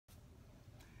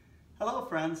Hello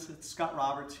friends, it's Scott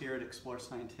Roberts here at Explore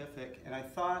Scientific, and I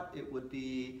thought it would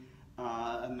be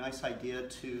a nice idea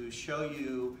to show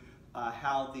you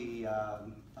how the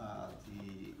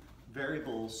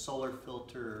variable solar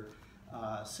filter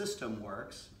system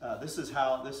works. This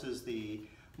is the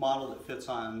model that fits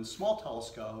on small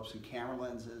telescopes and camera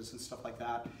lenses and stuff like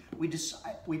that. We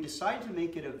decided to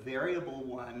make it a variable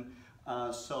one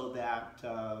so that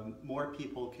more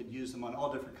people could use them on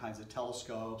all different kinds of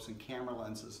telescopes and camera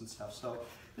lenses and stuff. So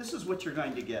this is what you're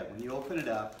going to get. When you open it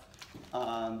up,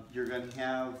 you're going to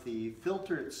have the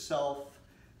filter itself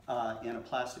in a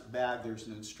plastic bag. There's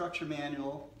an instruction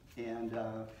manual, and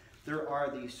there are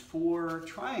these 4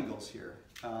 triangles here.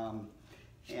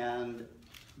 And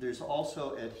there's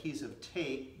also adhesive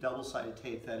tape, double-sided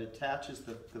tape, that attaches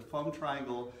the foam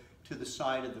triangle to the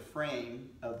side of the frame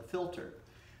of the filter.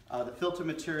 The filter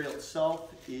material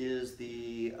itself is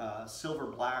the silver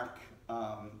black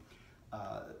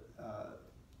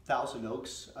Thousand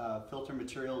Oaks filter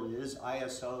material. It is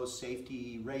ISO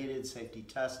safety rated, safety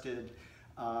tested,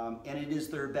 and it is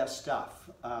their best stuff.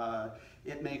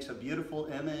 It makes a beautiful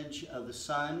image of the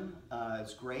sun.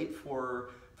 It's great for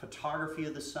photography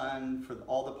of the sun, for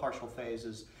all the partial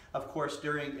phases. Of course,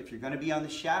 if you're going to be on the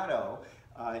shadow,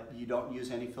 you don't use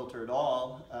any filter at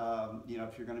all.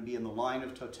 If you're going to be in the line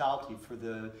of totality for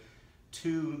the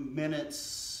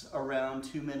around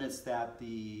 2 minutes that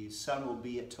the sun will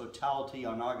be at totality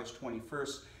on August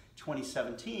 21st,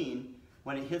 2017,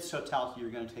 when it hits totality, you're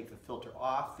going to take the filter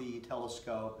off the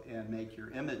telescope and make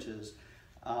your images.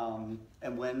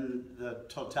 And when the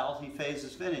totality phase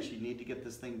is finished, you need to get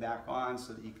this thing back on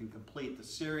so that you can complete the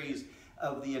series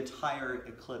of the entire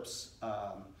eclipse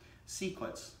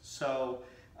sequence. So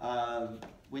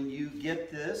when you get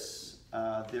this,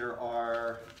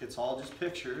 it's all just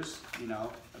pictures, a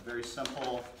very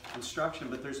simple instruction,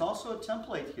 but there's also a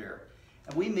template here.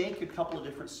 And we make a couple of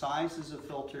different sizes of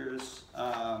filters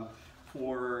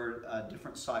for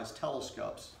different size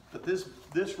telescopes. But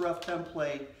this rough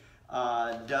template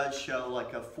does show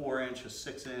like a 4-inch, a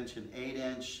 6-inch, an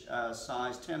 8-inch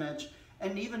size, 10-inch,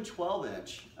 and even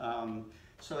 12-inch.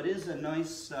 So it is a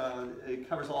nice, it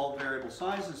covers all variable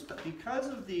sizes, but because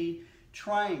of the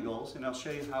triangles, and I'll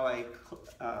show you how I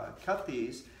cut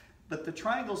these, but the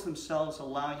triangles themselves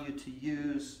allow you to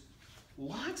use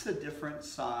lots of different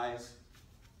size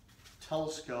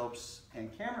telescopes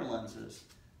and camera lenses.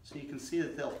 So you can see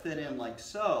that they'll fit in like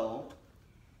so,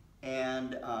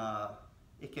 and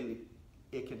it can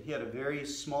hit a very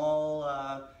small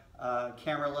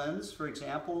camera lens, for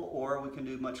example, or we can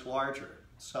do much larger.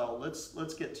 So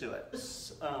let's get to it.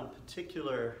 This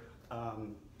particular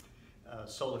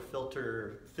solar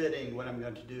filter fitting, what I'm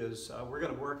going to do is we're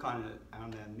going to work on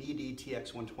a MIDI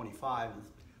TX125.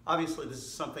 Obviously, this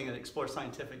is something that Explore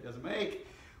Scientific doesn't make,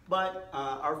 but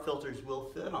our filters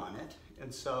will fit on it.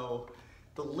 And so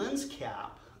the lens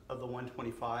cap of the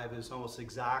 125 is almost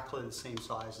exactly the same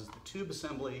size as the tube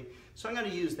assembly. So I'm going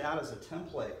to use that as a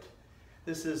template.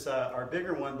 This is our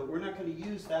bigger one, but we're not going to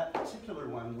use that particular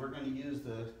one. We're going to use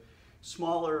the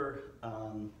smaller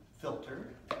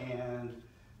filter. And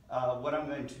what I'm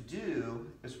going to do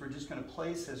is we're just going to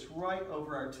place this right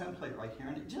over our template right here,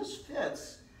 and it just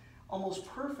fits almost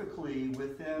perfectly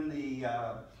within the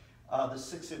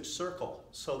 6-inch circle.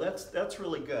 So that's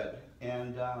really good.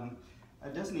 And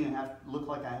it doesn't even look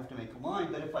like I have to make a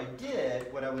line, but if I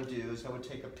did, what I would do is I would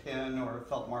take a pen or a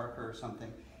felt marker or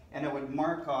something, and I would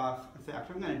mark off, in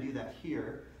fact, I'm going to do that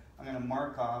here. I'm going to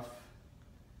mark off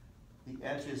the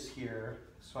edges here,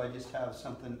 so I just have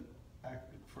something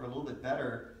for a little bit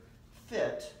better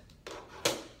fit.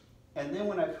 And then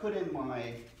when I put in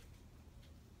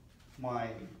my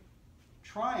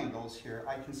triangles here,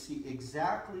 I can see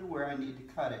exactly where I need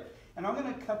to cut it. And I'm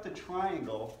going to cut the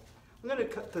triangle. I'm going to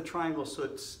cut the triangle so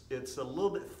it's a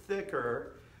little bit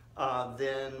thicker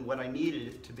than what I needed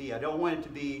it to be. I don't want it to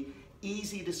be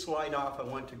easy to slide off. I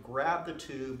want to grab the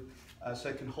tube so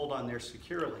I can hold on there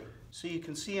securely. So you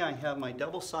can see I have my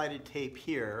double-sided tape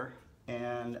here,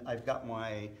 and I've got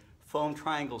my foam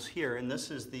triangles here, and this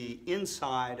is the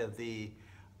inside of the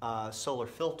solar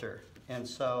filter. And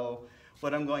so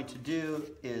what I'm going to do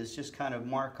is just kind of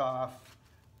mark off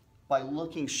by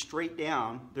looking straight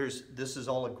down. This is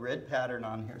all a grid pattern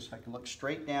on here, so I can look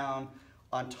straight down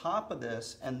on top of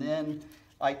this, and then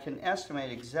I can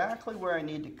estimate exactly where I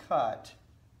need to cut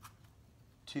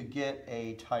to get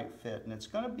a tight fit. And it's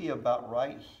going to be about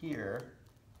right here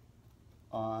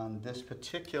on this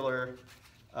particular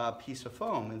piece of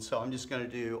foam. And so I'm just going to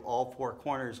do all 4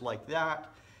 corners like that.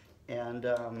 And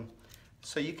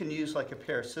so you can use like a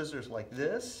pair of scissors like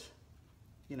this,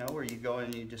 where you go in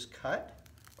and you just cut.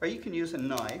 Or you can use a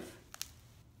knife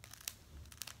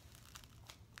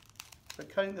So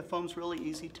cutting the foam's really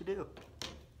easy to do.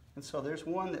 And so there's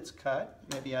one that's cut.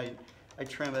 Maybe I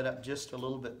trim it up just a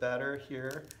little bit better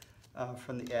here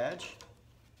from the edge.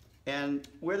 And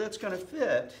where that's going to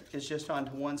fit is just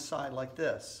onto one side like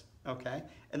this, okay?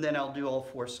 And then I'll do all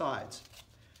 4 sides.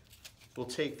 We'll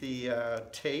take the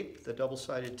tape, the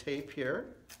double-sided tape here.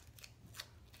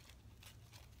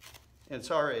 And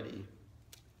it's already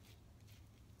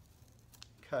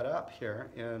cut up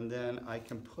here, and then I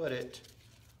can put it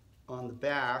on the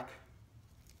back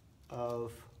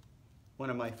of one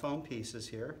of my foam pieces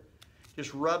here.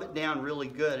 Just rub it down really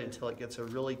good until it gets a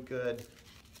really good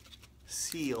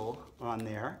seal on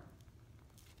there.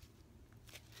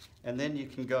 And then you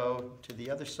can go to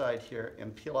the other side here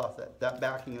and peel off that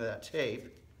backing of that tape.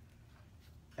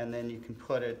 And then you can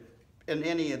put it in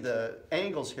any of the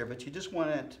angles here, but you just want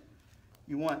it,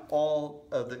 you want all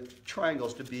of the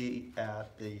triangles to be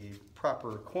at the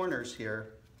proper corners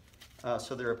here,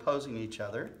 so they're opposing each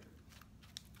other.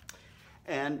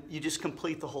 And you just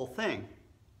complete the whole thing.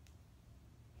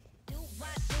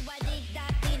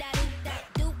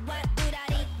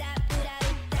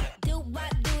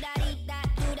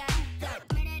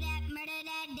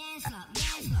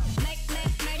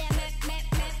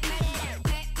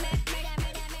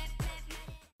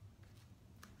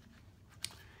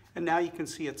 And now you can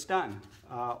see it's done.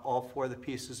 All 4 of the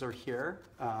pieces are here.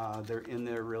 They're in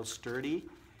there real sturdy,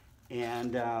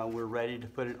 and we're ready to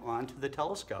put it onto the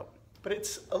telescope. But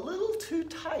it's a little too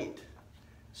tight.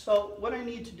 So what I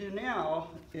need to do now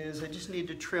is I just need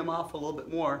to trim off a little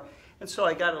bit more. And so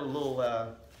I got a little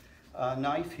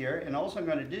knife here, and all I'm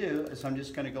going to do is I'm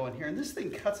just going to go in here, and this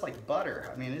thing cuts like butter.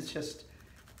 I mean, it's just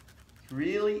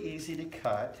really easy to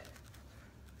cut.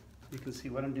 You can see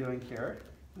what I'm doing here.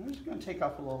 I'm just going to take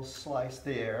off a little slice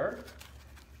there,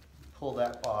 pull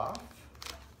that off,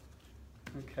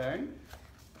 okay,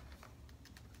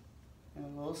 and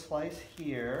a little slice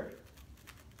here,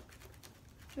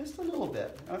 just a little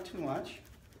bit, not too much,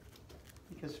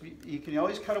 because you can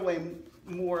always cut away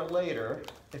more later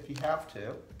if you have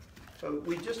to. So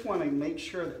we just want to make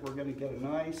sure that we're going to get a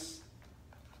nice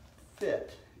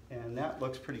fit, and that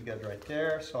looks pretty good right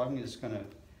there. So I'm just going to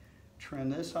trim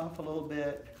this off a little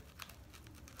bit.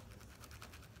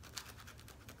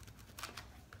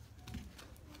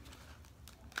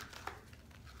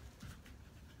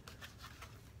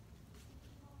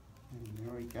 And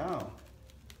there we go.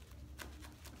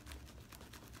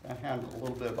 That had a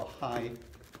little bit of a high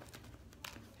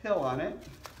hill on it.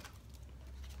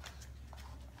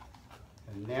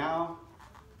 And now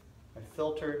my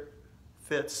filter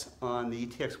fits on the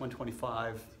ETX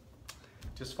 125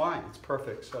 just fine. It's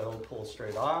perfect, so it'll pull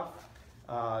straight off.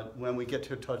 When we get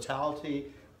to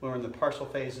totality, when we're in the partial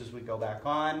phases, we go back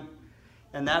on.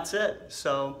 And that's it.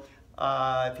 So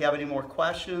if you have any more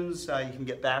questions, you can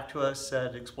get back to us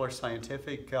at Explore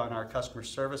Scientific on our customer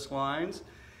service lines.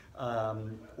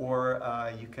 Or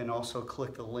you can also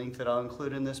click the link that I'll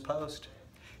include in this post.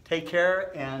 Take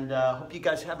care, and hope you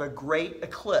guys have a great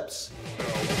eclipse.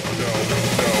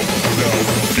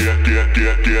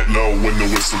 Get low when the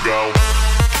whistle go.